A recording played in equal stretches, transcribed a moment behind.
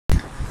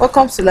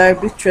Welcome to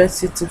Larry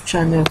Dress YouTube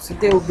channel.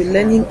 Today we'll be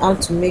learning how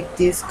to make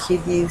this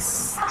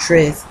kiddies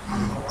dress.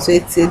 So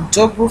it's a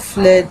double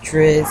flare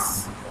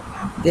dress.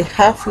 The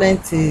half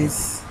length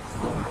is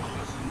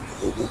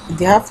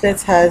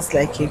has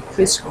like a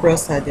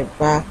crisscross at the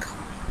back,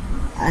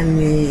 and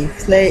the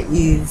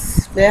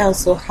flare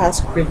also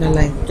has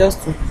crinoline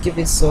just to give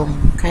it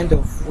some kind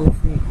of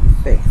wavy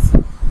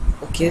effect.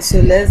 Okay, so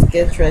let's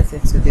get right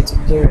into the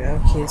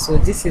tutorial. Okay, so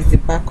this is the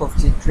back of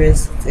the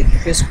dress. It's a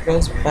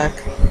crisscross back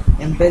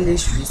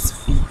embellished with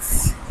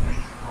feet.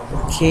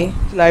 Okay,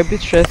 Larry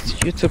Dress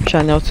YouTube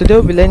channel. Today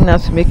we'll be learning how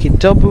to make a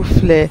double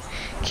flare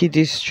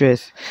kiddies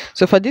dress.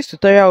 So for this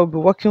tutorial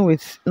we'll be working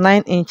with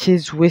 9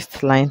 inches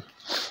waistline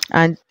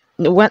and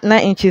 9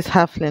 inches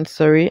half length,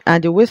 sorry,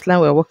 and the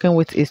waistline we're working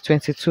with is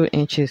 22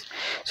 inches.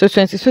 So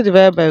 22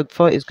 divided by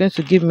 4 is going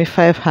to give me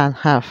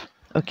 5.5.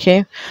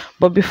 Okay,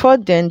 but before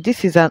then,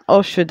 this is an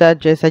off shoulder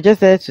dress. I just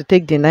decided to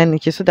take the 9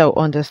 inches so that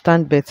we'll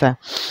understand better.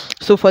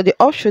 So for the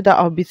off shoulder,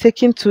 I'll be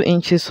taking 2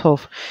 inches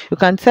off. You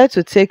can decide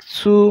to take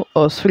 2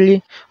 or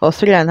 3 or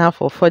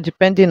 3.5 or 4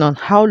 depending on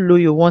how low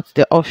you want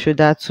the off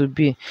shoulder to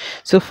be.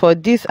 So for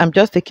this, I'm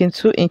just taking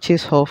 2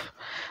 inches off,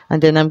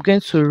 and then I'm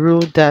going to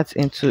roll that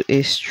into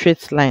a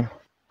straight line.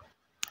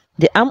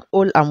 The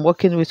armhole I'm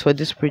working with for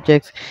this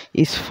project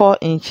is 4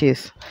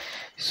 inches.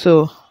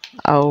 So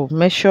I'll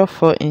measure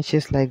 4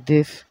 inches like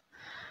this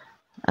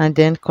and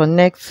then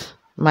connect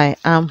my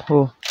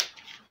armhole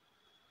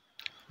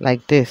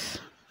like this.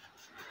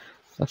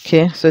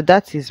 Okay, so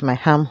that is my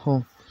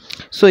armhole.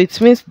 So it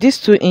means these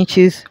 2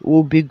 inches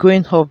will be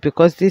going off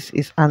because this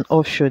is an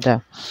off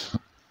shoulder.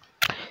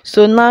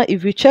 So now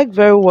if you check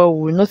very well,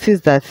 we'll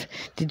notice that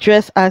the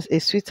dress has a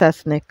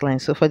sweetheart neckline.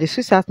 So for the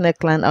sweetheart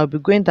neckline, I'll be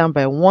going down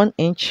by 1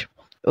 inch.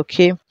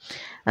 Okay,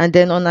 and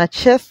then on our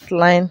chest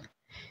line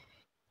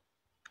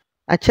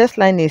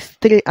is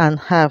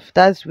 3.5.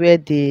 That's where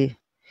the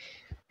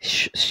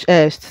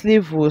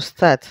sleeve will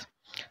start.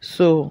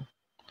 So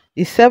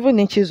it's 7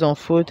 inches on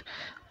fold,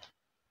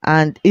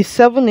 and it's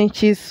 7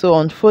 inches, so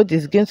on fold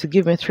is going to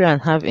give me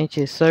 3.5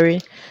 inches,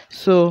 sorry.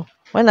 So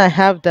when I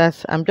have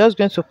that, I'm just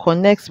going to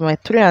connect my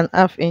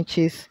 3.5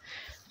 inches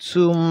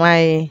to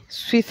my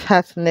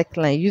sweetheart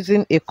neckline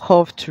using a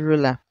curved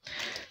ruler.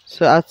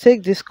 So I'll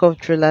take this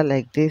curved ruler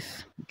like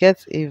this,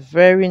 get a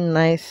very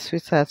nice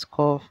sweetheart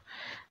curve,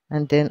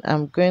 and then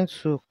I'm going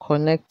to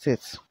connect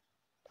it.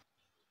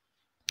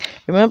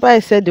 Remember I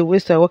said the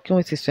waist we're working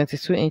with is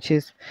 22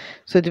 inches.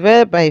 So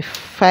divided by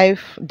 4,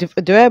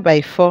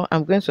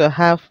 I'm going to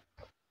have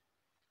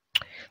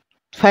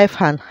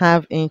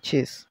 5.5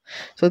 inches.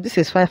 So this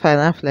is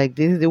 5.5 like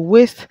this. The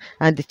waist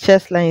and the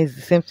chest line is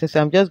the same thing. So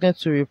I'm just going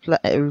to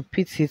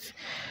repeat it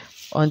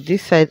on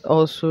this side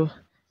also.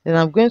 Then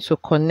I'm going to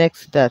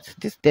connect that.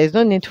 There's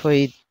no need for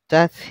a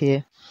dart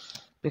here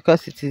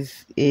because it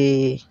is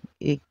a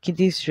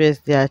kiddie's dress.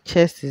 Their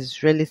chest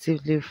is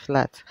relatively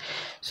flat,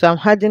 so I'm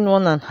adding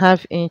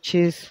 1.5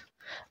 inches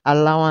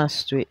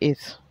allowance to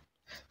it.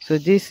 So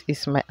this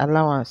is my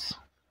allowance.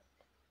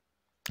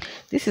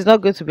 This is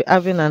not going to be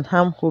having an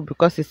armhole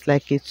because it's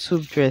like a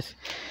tube dress.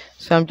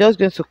 So I'm just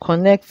going to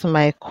connect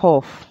my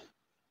cuff.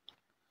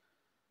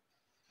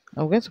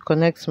 I'm going to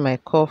connect my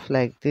cuff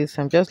like this.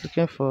 I'm just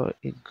looking for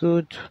a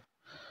good,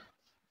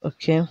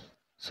 okay,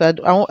 so I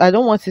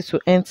don't want it to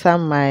enter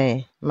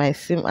my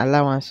seam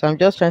allowance, so I'm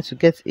just trying to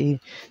get a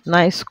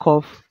nice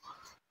curve.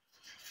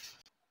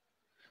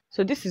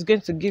 So this is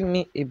going to give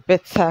me a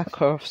better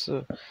curve,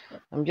 so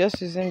I'm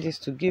just using this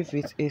to give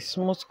it a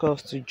smooth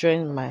curve to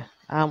join my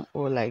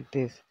armhole like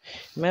this.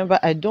 Remember,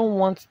 I don't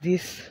want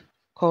this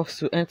curve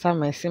to enter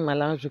my seam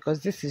allowance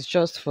because this is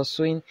just for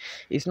sewing.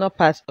 It's not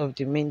part of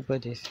the main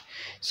bodice.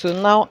 So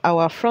now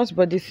our front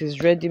bodice is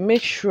ready.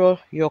 Make sure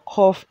your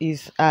curve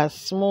is as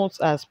smooth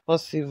as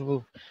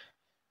possible.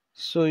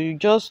 So you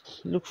just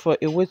look for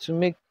a way to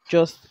make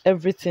just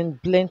everything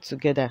blend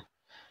together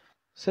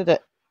so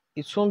that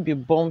it won't be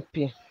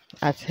bumpy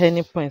at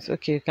any point.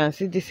 Okay, you can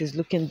see this is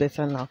looking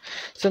better now.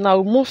 So now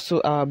we'll move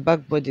to our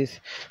back bodies.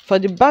 For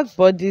the back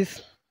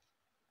bodies,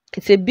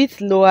 it's a bit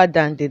lower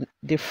than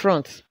the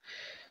front,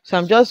 so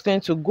I'm just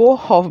going to go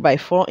off by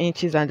 4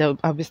 inches, and then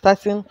I'll be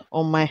starting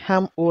on my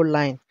armhole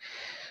line.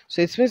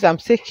 So it means I'm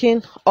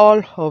taking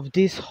all of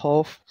this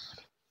off.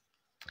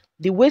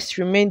 The waist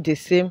remained the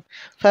same,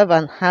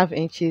 5.5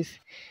 inches.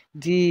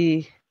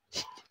 The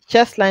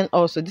chest line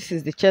also, this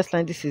is the chest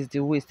line, this is the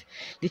waist.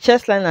 The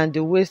chest line and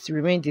the waist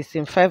remain the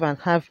same,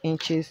 5.5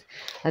 inches,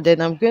 and then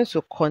I'm going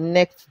to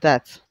connect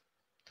that.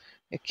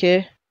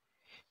 Okay,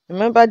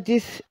 remember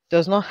this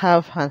does not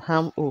have an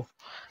armhole.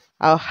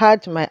 I'll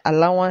add my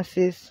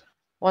allowances,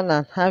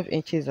 1.5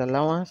 inches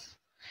allowance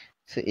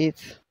to it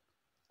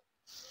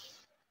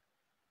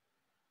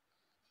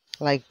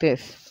like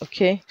this.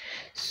 Okay,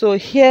 so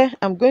here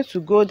I'm going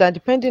to go down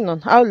depending on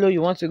how low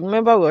you want to.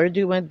 Remember, we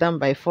already went down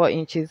by 4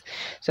 inches,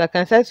 so I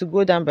can start to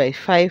go down by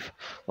 5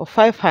 or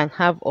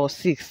 5.5 or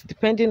 6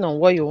 depending on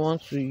what you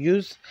want to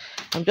use.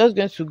 I'm just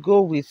going to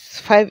go with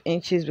 5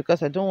 inches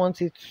because I don't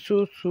want it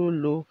too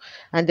low,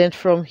 and then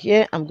from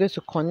here I'm going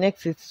to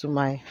connect it to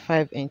my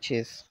 5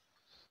 inches.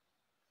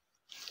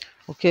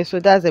 Okay, so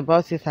that's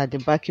about it at the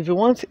back. If you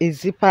want a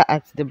zipper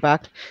at the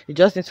back, you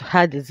just need to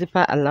add the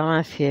zipper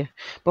allowance here.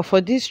 But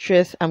for this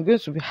dress, I'm going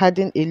to be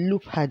adding a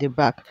loop at the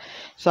back.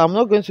 So I'm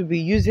not going to be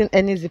using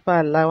any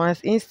zipper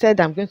allowance. Instead,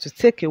 I'm going to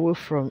take away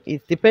from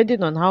it,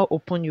 depending on how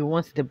open you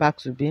want the back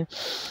to be.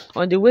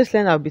 On the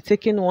waistline, I'll be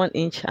taking 1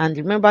 inch, and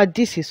remember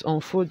this is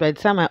on fold. By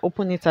the time I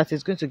open it out,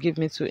 it's going to give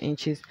me 2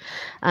 inches.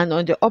 And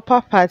on the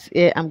upper part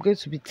here, I'm going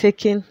to be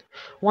taking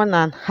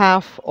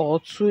 1.5 or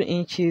 2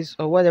 inches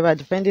or whatever,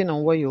 depending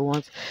on what you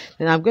want.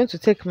 Then I'm going to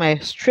take my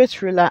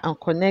straight ruler and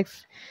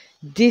connect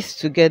this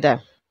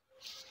together.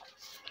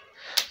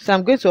 So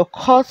I'm going to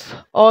cut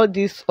all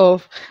this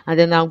off, and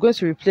then I'm going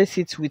to replace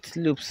it with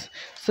loops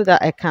so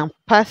that I can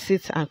pass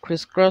it and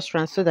crisscross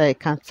around so that I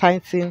can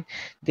tighten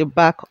the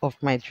back of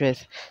my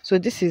dress. So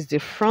this is the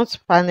front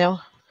panel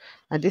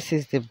and this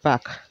is the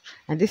back,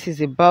 and this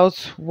is about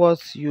what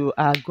you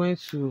are going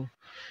to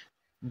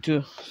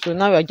do. So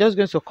now we're just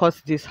going to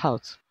cut this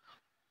out.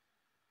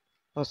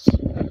 Pause.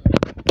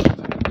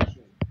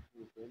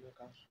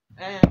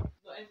 No,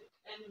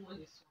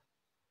 anyone is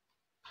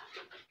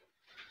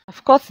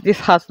I've cut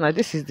this out now.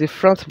 This is the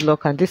front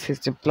block and this is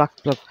the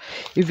back block.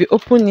 If you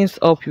open it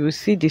up, you will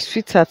see the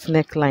sweetheart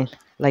neckline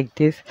like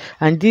this,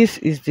 and this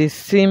is the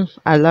seam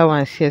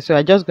allowance here. So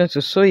I'm just going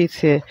to sew it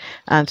here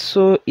and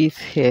sew it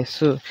here.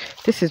 So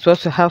this is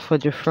what we have for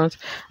the front,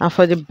 and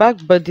for the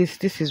back bodies,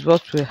 this is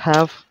what we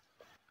have.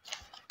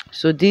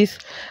 So these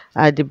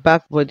are the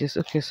back bodies.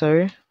 Okay,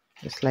 sorry,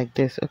 it's like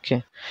this.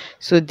 Okay,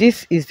 so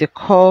this is the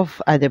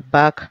curve at the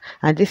back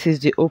and this is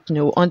the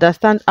opening. We'll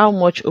understand how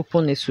much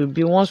open it will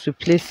be once we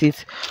place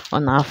it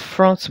on our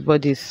front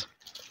bodies.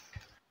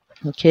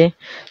 Okay,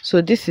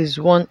 so this is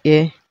one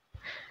here.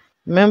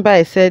 Remember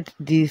I said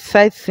the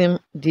side seam,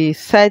 the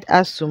side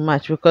has to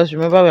match, because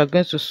remember we are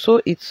going to sew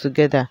it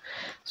together.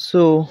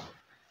 So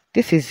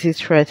this is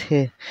it right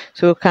here.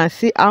 So you can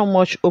see how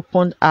much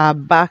open our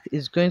back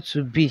is going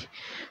to be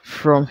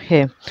from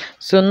here.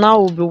 So now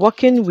we'll be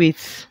working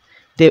with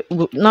the,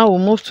 now we'll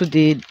move to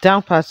the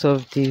down part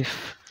of the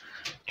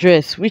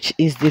dress, which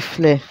is the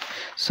flare.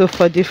 So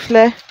for the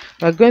flare,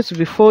 we're going to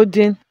be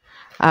folding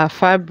our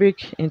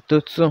fabric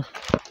into two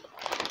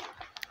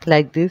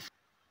like this.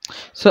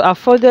 So I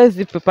folded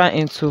the paper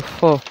into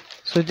 4.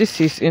 So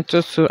this is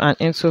into 2 and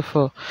into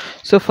 4.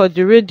 So for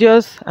the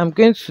radius, I'm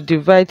going to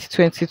divide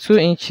 22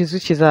 inches,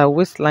 which is our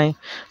waistline,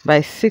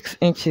 by 6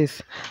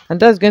 inches, and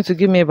that's going to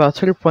give me about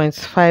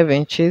 3.5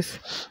 inches.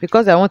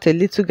 Because I want a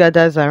little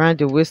gathers around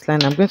the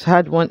waistline, I'm going to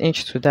add 1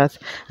 inch to that,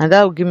 and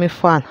that will give me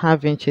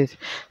 4.5 inches.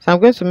 So I'm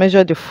going to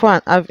measure the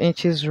 4.5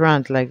 inches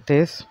round like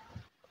this.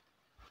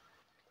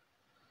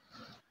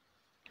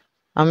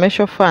 I'll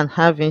measure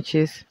 4.5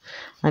 inches,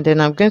 and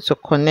then I'm going to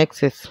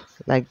connect it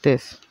like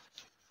this.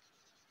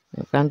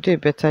 You can do a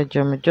better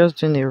job. I'm just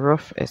doing a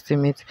rough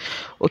estimate.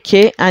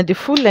 Okay, and the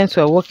full length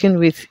we're working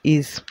with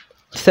is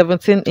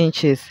 17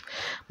 inches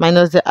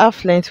minus the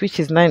half length, which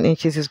is 9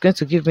 inches, is going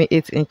to give me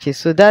 8 inches.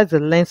 So that's the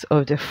length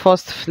of the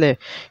first flare.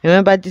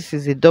 Remember, this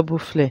is a double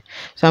flare,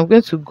 so I'm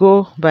going to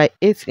go by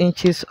 8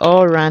 inches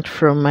all around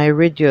from my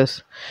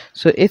radius.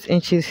 So 8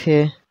 inches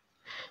here,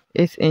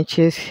 8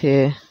 inches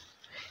here,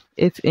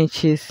 8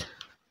 inches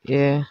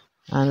here,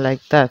 and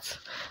like that.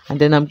 And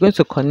then I'm going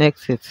to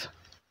connect it.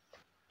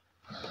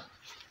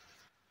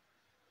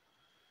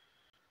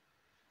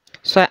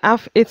 So I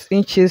have 8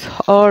 inches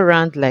all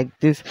around like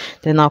this.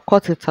 Then I'll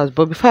cut it out.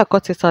 But before I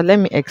cut it out, let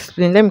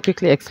me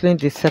quickly explain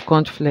the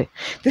second flare.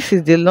 This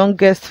is the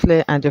longest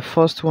flare, and the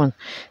first one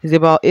is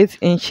about 8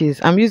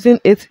 inches. I'm using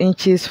 8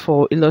 inches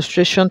for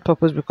illustration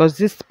purpose because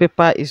this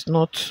paper is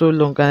not so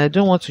long and I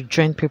don't want to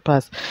join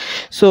papers.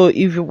 So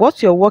if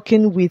what you're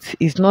working with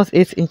is not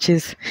 8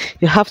 inches,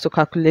 you have to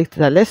calculate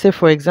that. Let's say,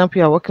 for example,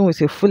 you're working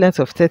with a full length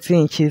of 30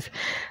 inches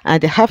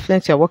and the half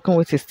length you're working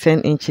with is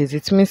 10 inches.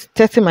 It means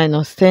 30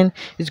 minus 10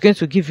 is going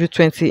to give you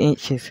 20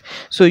 inches.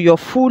 So your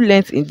full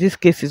length in this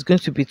case is going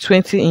to be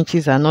 20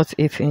 inches and not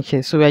 8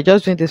 inches. So we are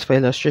just doing this for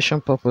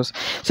illustration purpose.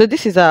 So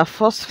this is our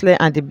first flare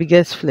and the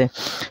biggest flare.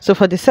 So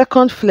for the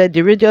second flare,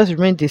 the radius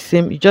remains the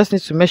same. You just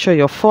need to measure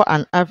your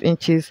 4.5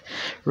 inches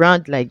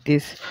round like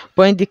this.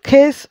 But in the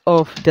case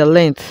of the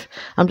length,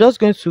 I'm just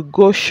going to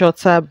go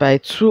shorter by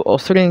 2 or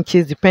 3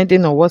 inches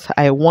depending on what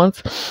I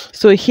want.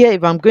 So here,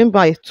 if I'm going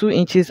by 2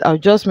 inches, I'll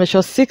just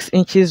measure 6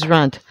 inches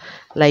round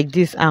like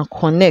this and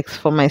connect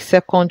for my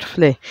second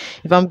flare.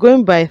 If I'm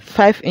going by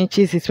 5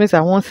 inches, it means I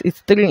want it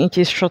 3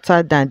 inches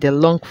shorter than the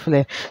long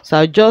flare. So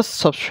I'll just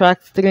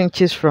subtract 3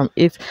 inches from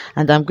it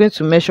and I'm going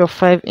to measure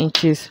 5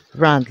 inches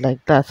round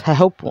like that. I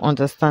hope you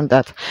understand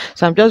that.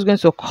 So I'm just going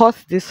to cut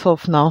this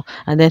off now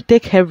and then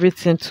take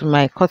everything to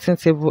my cutting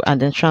table and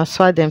then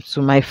transfer them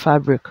to my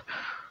fabric.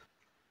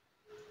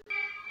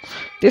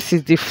 This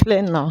is the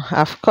flare now.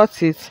 I've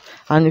cut it,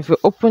 and if you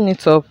open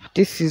it up,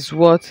 this is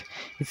what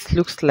it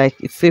looks like.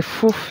 It's a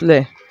full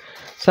flare.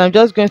 So I'm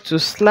just going to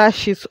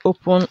slash it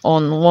open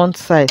on one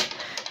side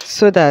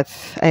so that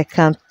I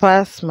can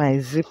pass my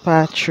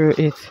zipper through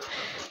it.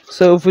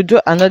 So if we do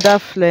another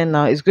flare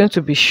now, it's going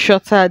to be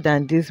shorter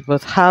than this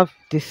but have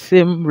the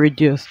same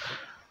radius.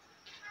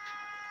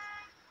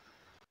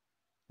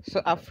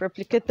 So I've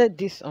replicated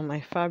this on my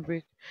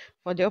fabric.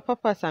 For the upper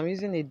part, I'm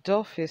using a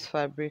doll face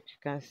fabric.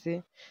 You can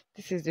see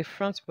this is the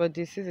front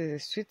body, this is a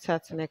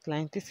sweetheart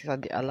neckline, this are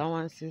the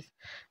allowances,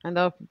 and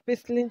I'll be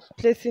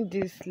placing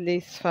this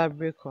lace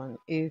fabric on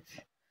it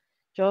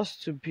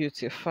just to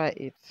beautify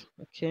it.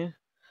 Okay,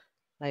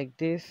 like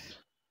this.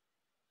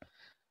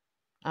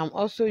 I'm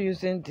also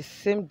using the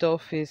same doll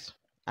face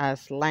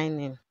as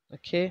lining.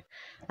 Okay,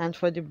 and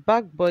for the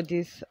back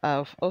bodies,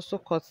 I've also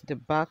cut the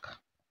back.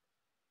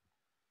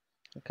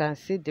 You can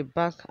see the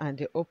back and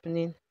the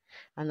opening,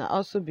 and I'll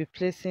also be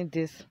placing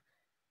this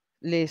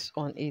lace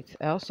on it.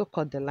 I also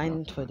cut the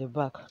lining for the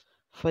back.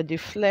 For the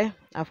flare,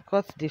 I've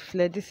cut the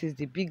flare. This is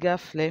the bigger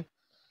flare.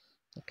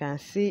 You can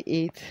see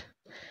it,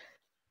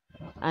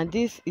 and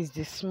this is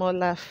the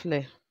smaller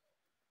flare.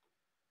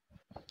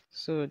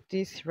 So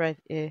this right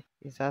here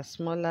is a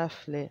smaller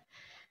flare.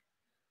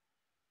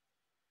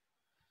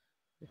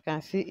 You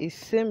can see it's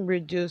same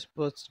radius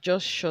but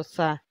just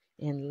shorter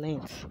in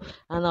length,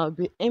 and I'll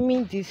be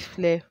aiming this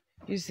flare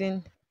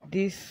using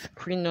this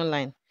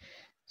crinoline.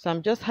 So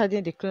I'm just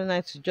adding the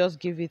crinoline to just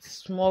give it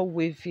small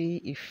wavy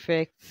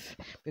effects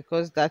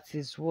because that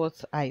is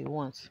what I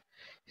want.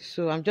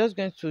 So I'm just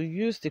going to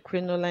use the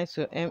crinoline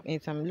to aim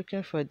it. I'm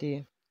looking for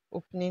the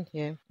opening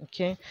here.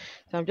 Okay,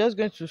 so I'm just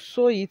going to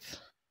sew it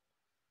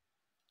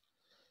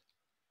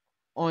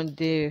on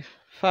the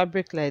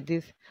fabric like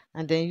this,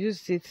 and then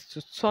use it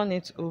to turn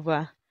it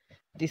over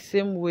the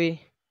same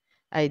way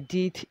I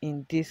did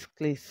in this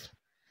place.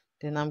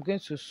 Then I'm going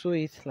to sew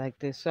it like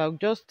this. So I'll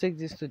just take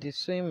this to the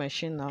sewing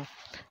machine now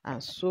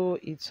and sew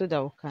it so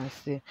that we can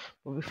see.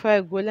 But before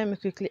I go, let me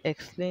quickly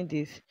explain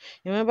this.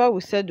 Remember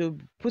we said we'll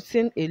be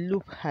putting a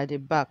loop at the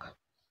back.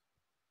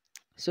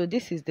 So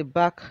this is the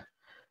back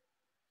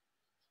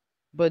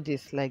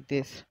bodies like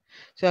this.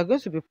 So I'm going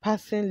to be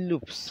passing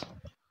loops.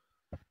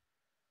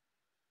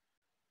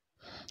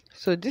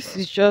 So this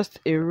is just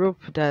a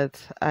rope that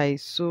I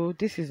sew.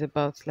 This is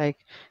about like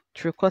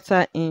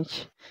 3/4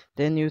 inch.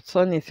 Then you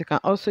turn it. You can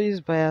also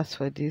use bias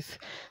for this.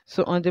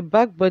 So on the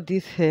back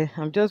bodies here,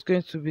 I'm just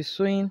going to be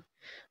sewing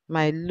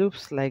my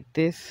loops like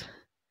this.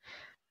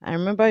 And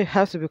remember, you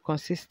have to be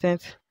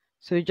consistent.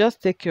 So you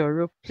just take your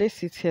rope,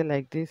 place it here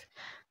like this,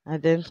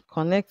 and then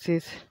connect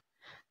it,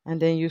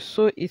 and then you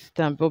sew it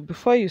down. But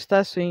before you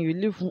start sewing, you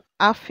leave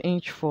half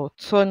inch for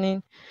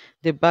turning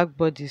the back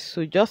body.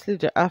 So just leave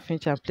the half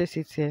inch and place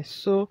it here.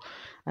 So,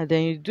 and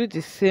then you do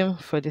the same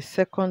for the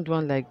second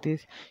one like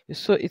this. You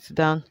sew it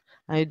down,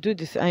 and you do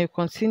this, and you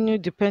continue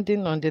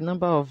depending on the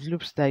number of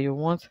loops that you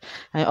want,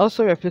 and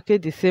also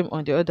replicate the same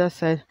on the other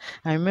side.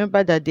 And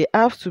remember that they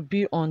have to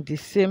be on the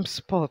same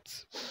spot,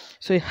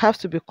 so you have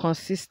to be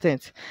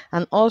consistent.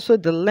 And also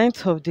the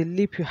length of the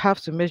loop, you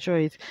have to measure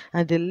it,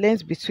 and the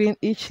length between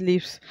each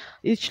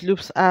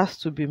loops has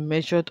to be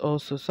measured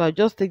also. So I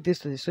just take this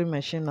to the sewing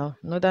machine now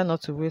in order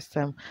not to waste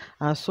time,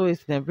 and sew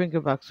it, then bring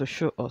it back to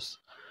show us.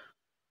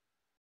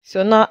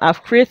 So now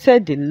I've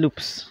created the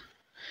loops.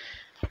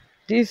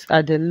 These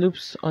are the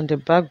loops on the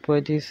back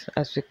bodies.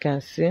 As you can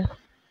see,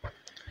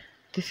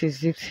 this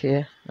is it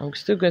here. I'm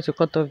still going to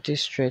cut off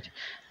this thread.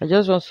 I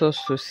just want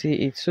us to see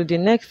it. So the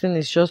next thing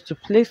is just to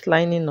place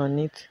lining on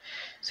it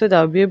so that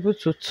I'll be able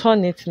to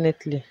turn it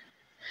neatly.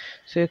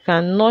 So you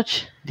can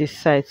notch the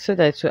side so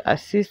that it will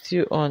assist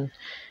you on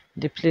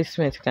the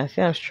placement. You can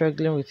see I'm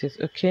struggling with it.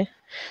 Okay,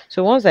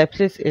 so once I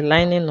place a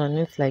lining on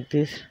it like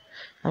this,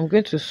 I'm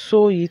going to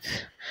sew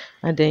it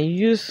and then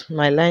use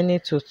my lining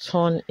to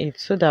turn it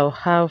so that I'll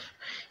have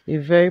a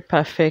very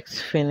perfect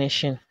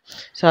finishing.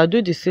 So I'll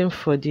do the same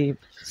for the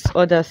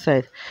other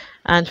side.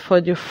 And for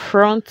the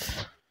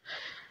front,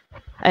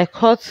 I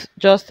cut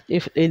just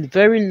a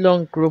very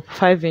long rope,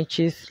 5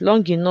 inches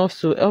long enough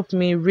to help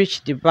me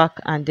reach the back,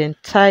 and then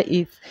tie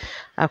it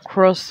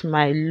across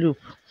my loop.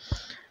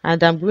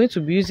 And I'm going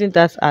to be using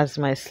that as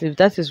my sleeve.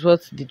 That is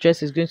what the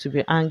dress is going to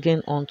be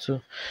hanging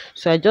onto.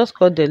 So I just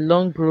cut the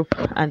long rope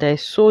and I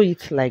sew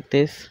it like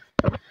this.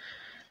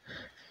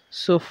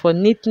 So for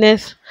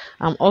neatness,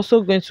 I'm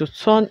also going to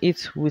turn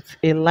it with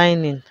a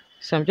lining.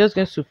 So I'm just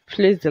going to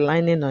place the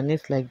lining on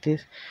it like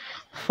this,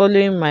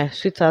 following my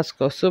sweetheart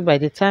cut. So by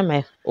the time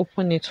I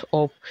open it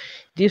up,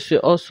 this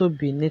will also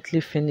be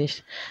neatly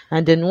finished.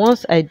 And then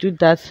once I do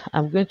that,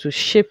 I'm going to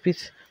shape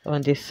it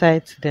on the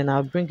sides, then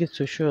I'll bring it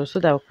to show so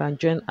that we can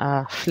join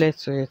our flare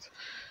to it.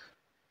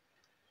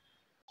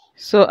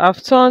 So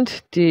I've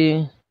turned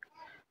the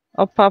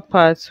upper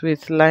part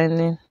with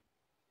lining.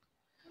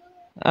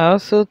 I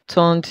also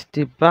turned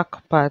the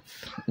back part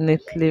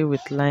neatly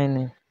with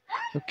lining.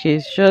 Okay,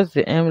 it's just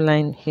the M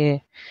line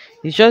here.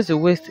 It's just the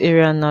waist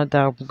area now that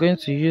I'm going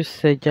to use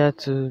serger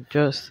to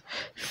just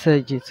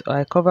serge it, or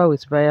I cover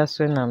with bias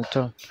when I'm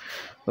done.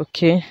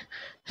 Okay,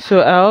 so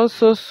I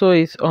also sew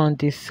it on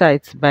the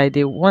sides by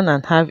the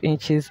 1.5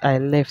 inches I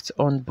left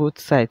on both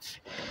sides.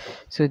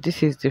 So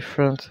this is the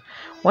front.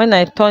 When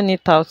I turn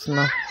it out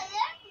now,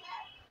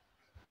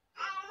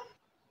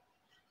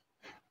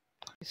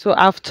 so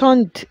I've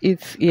turned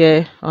it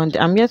here on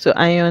I'm here to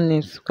iron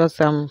it because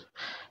I'm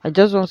I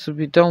just want to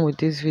be done with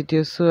this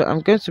video, so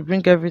I'm going to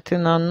bring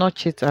everything out,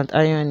 notch it and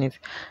iron it.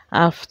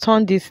 I've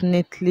turned this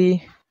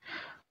neatly,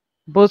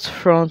 both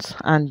front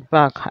and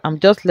back. I'm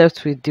just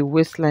left with the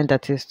waistline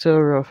that is still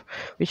rough,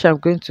 which I'm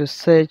going to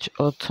serge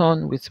or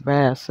turn with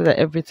bias so that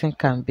everything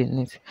can be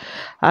neat.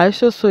 I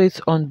also sew it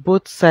on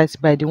both sides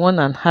by the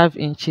 1.5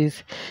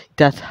 inches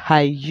that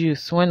I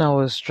used when I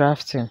was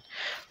drafting.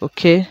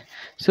 Okay,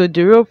 so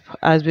the rope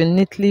has been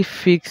neatly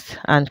fixed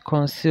and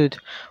concealed.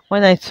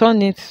 When I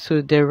turn it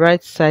to the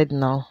right side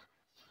now,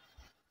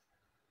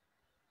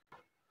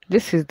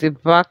 this is the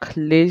back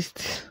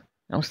laced.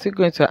 I'm still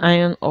going to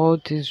iron all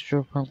this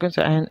rope. I'm going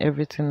to iron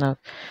everything out,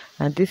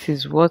 and this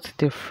is what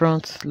the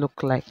front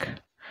look like.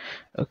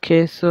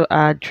 Okay, so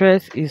our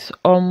dress is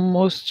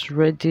almost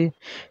ready.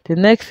 The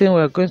next thing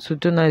we're going to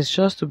do now is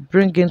just to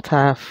bring in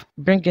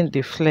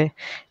the flare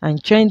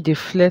and join the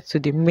flare to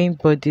the main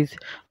bodies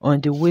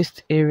on the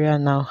waist area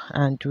now,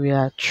 and we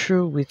are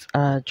through with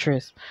our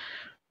dress.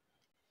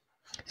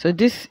 So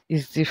this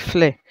is the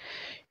flare.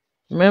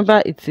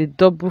 Remember, it's a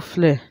double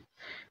flare.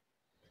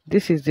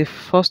 This is the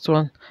first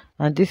one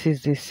and this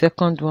is the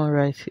second one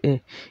right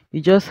here. You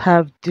just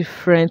have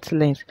different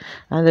lengths,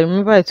 and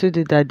remember I told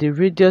you that the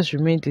radius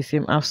remain the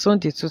same. I've sewn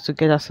the two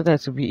together so that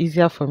it will be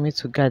easier for me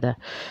to gather.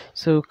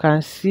 So you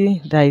can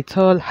see that it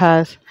all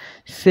has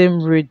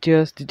same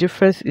radius. The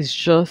difference is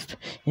just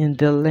in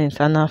the length,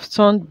 and I've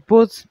sewn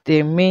both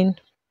the main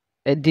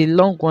the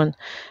long one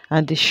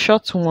and the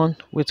short one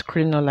with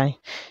crinoline.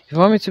 If you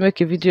want me to make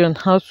a video on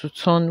how to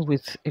turn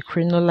with a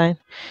crinoline,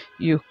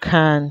 you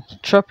can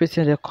drop it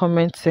in the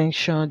comment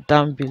section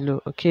down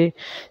below. Okay,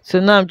 so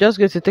now I'm just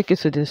going to take it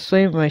to the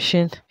sewing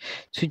machine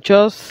to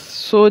just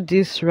sew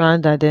this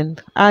round and then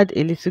add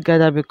a little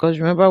gather, because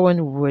remember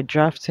when we were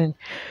drafting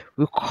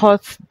we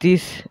cut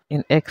this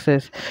in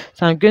excess.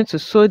 So I'm going to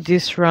sew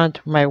this round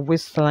my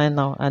waistline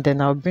now, and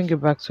then I'll bring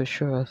it back to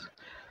show us.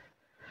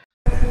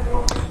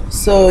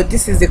 So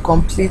this is the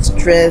complete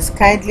dress.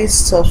 Kindly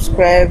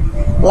subscribe,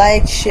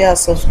 like, share,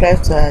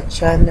 subscribe to our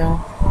channel.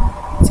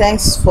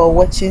 Thanks for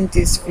watching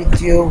this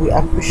video. We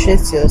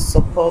appreciate your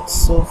support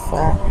so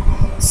far.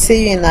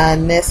 See you in our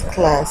next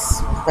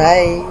class.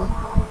 Bye.